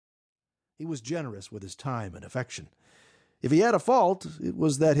He was generous with his time and affection. If he had a fault, it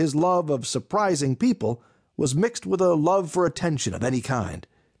was that his love of surprising people was mixed with a love for attention of any kind.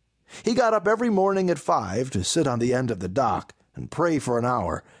 He got up every morning at 5 to sit on the end of the dock and pray for an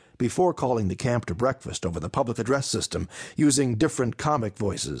hour before calling the camp to breakfast over the public address system, using different comic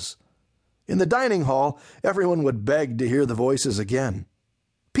voices. In the dining hall, everyone would beg to hear the voices again.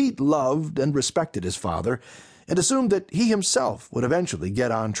 Pete loved and respected his father and assumed that he himself would eventually get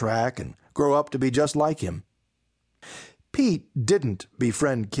on track and grow up to be just like him. Pete didn't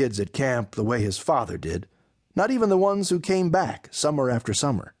befriend kids at camp the way his father did, not even the ones who came back summer after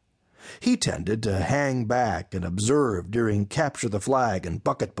summer. He tended to hang back and observe during capture the flag and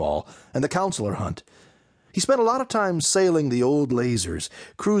bucketball and the counselor hunt. He spent a lot of time sailing the old lasers,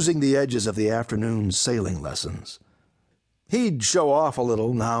 cruising the edges of the afternoon sailing lessons. He'd show off a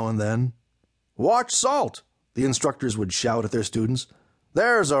little now and then. "Watch salt," the instructors would shout at their students.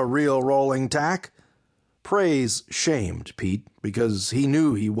 "There's a real rolling tack." Praise shamed Pete because he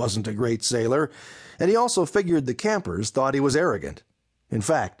knew he wasn't a great sailor, and he also figured the campers thought he was arrogant. In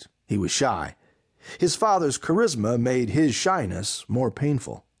fact, he was shy. His father's charisma made his shyness more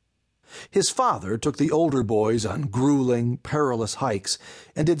painful. His father took the older boys on grueling, perilous hikes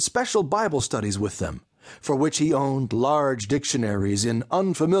and did special Bible studies with them, for which he owned large dictionaries in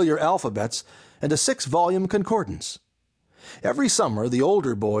unfamiliar alphabets and a 6-volume concordance. Every summer, the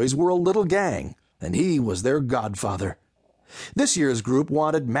older boys were a little gang, and he was their godfather. This year's group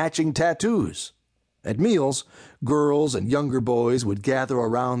wanted matching tattoos. At meals, girls and younger boys would gather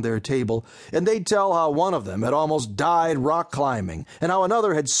around their table, and they'd tell how one of them had almost died rock climbing, and how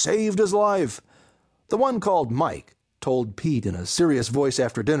another had saved his life. The one called Mike told Pete in a serious voice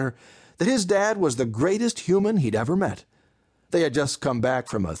after dinner that his dad was the greatest human he'd ever met. They had just come back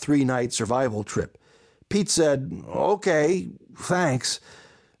from a 3-night survival trip. Pete said, "Okay, thanks,"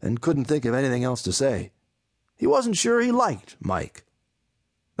 and couldn't think of anything else to say. He wasn't sure he liked Mike.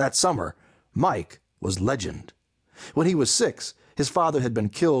 That summer, Mike was legend. When he was 6, his father had been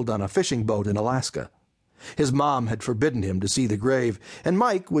killed on a fishing boat in Alaska. His mom had forbidden him to see the grave, and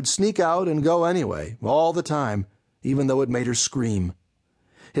Mike would sneak out and go anyway, all the time, even though it made her scream.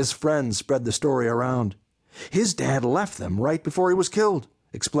 His friends spread the story around. "His dad left them right before he was killed,"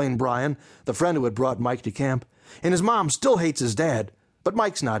 explained Brian, the friend who had brought Mike to camp, "and his mom still hates his dad, but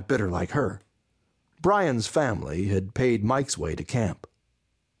Mike's not bitter like her." Brian's family had paid Mike's way to camp.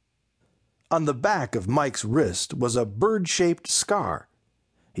 On the back of Mike's wrist was a bird-shaped scar.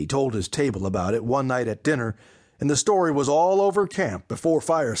 He told his table about it one night at dinner, and the story was all over camp before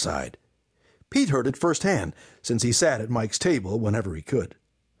fireside. Pete heard it firsthand, since he sat at Mike's table whenever he could.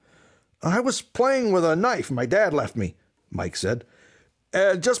 "I was playing with a knife my dad left me," Mike said.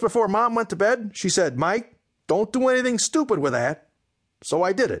 "Just before Mom went to bed, she said, 'Mike, don't do anything stupid with that.' So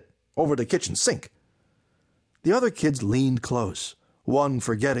I did it, over the kitchen sink." The other kids leaned close, one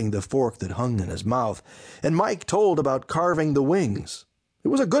forgetting the fork that hung in his mouth, and Mike told about carving the wings. It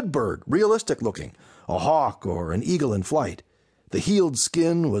was a good bird, realistic looking, a hawk or an eagle in flight. The healed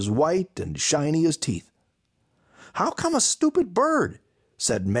skin was white and shiny as teeth. "How come a stupid bird?"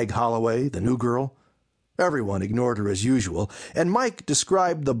 said Meg Holloway, the new girl. Everyone ignored her as usual, and Mike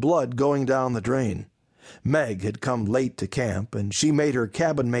described the blood going down the drain. Meg had come late to camp, and she made her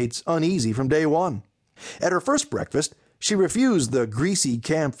cabin mates uneasy from day one. At her first breakfast, she refused the greasy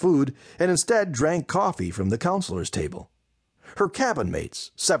camp food and instead drank coffee from the counselor's table. Her cabin mates,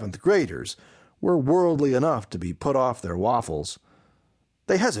 7th graders, were worldly enough to be put off their waffles.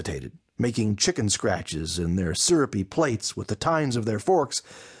 They hesitated, making chicken scratches in their syrupy plates with the tines of their forks,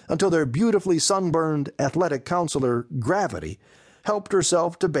 until their beautifully sunburned athletic counselor, Gravity, helped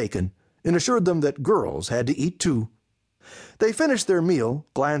herself to bacon and assured them that girls had to eat too. They finished their meal,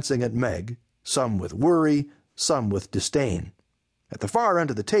 glancing at Meg, some with worry, some with disdain. At the far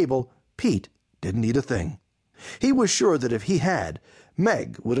end of the table, Pete didn't eat a thing. He was sure that if he had,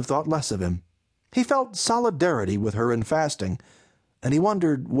 Meg would have thought less of him. He felt solidarity with her in fasting, and he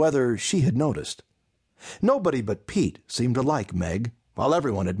wondered whether she had noticed. Nobody but Pete seemed to like Meg, while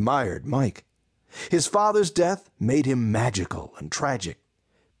everyone admired Mike. His father's death made him magical and tragic.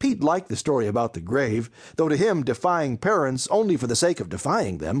 Pete liked the story about the grave, though to him defying parents only for the sake of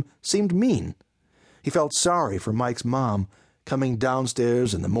defying them seemed mean. He felt sorry for Mike's mom, coming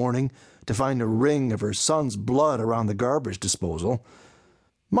downstairs in the morning to find a ring of her son's blood around the garbage disposal.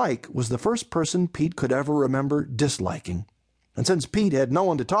 Mike was the first person Pete could ever remember disliking, and since Pete had no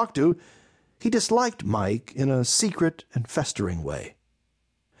one to talk to, he disliked Mike in a secret and festering way.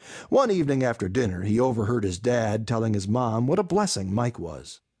 One evening after dinner, he overheard his dad telling his mom what a blessing Mike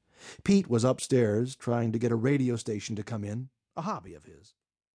was. Pete was upstairs trying to get a radio station to come in, a hobby of his.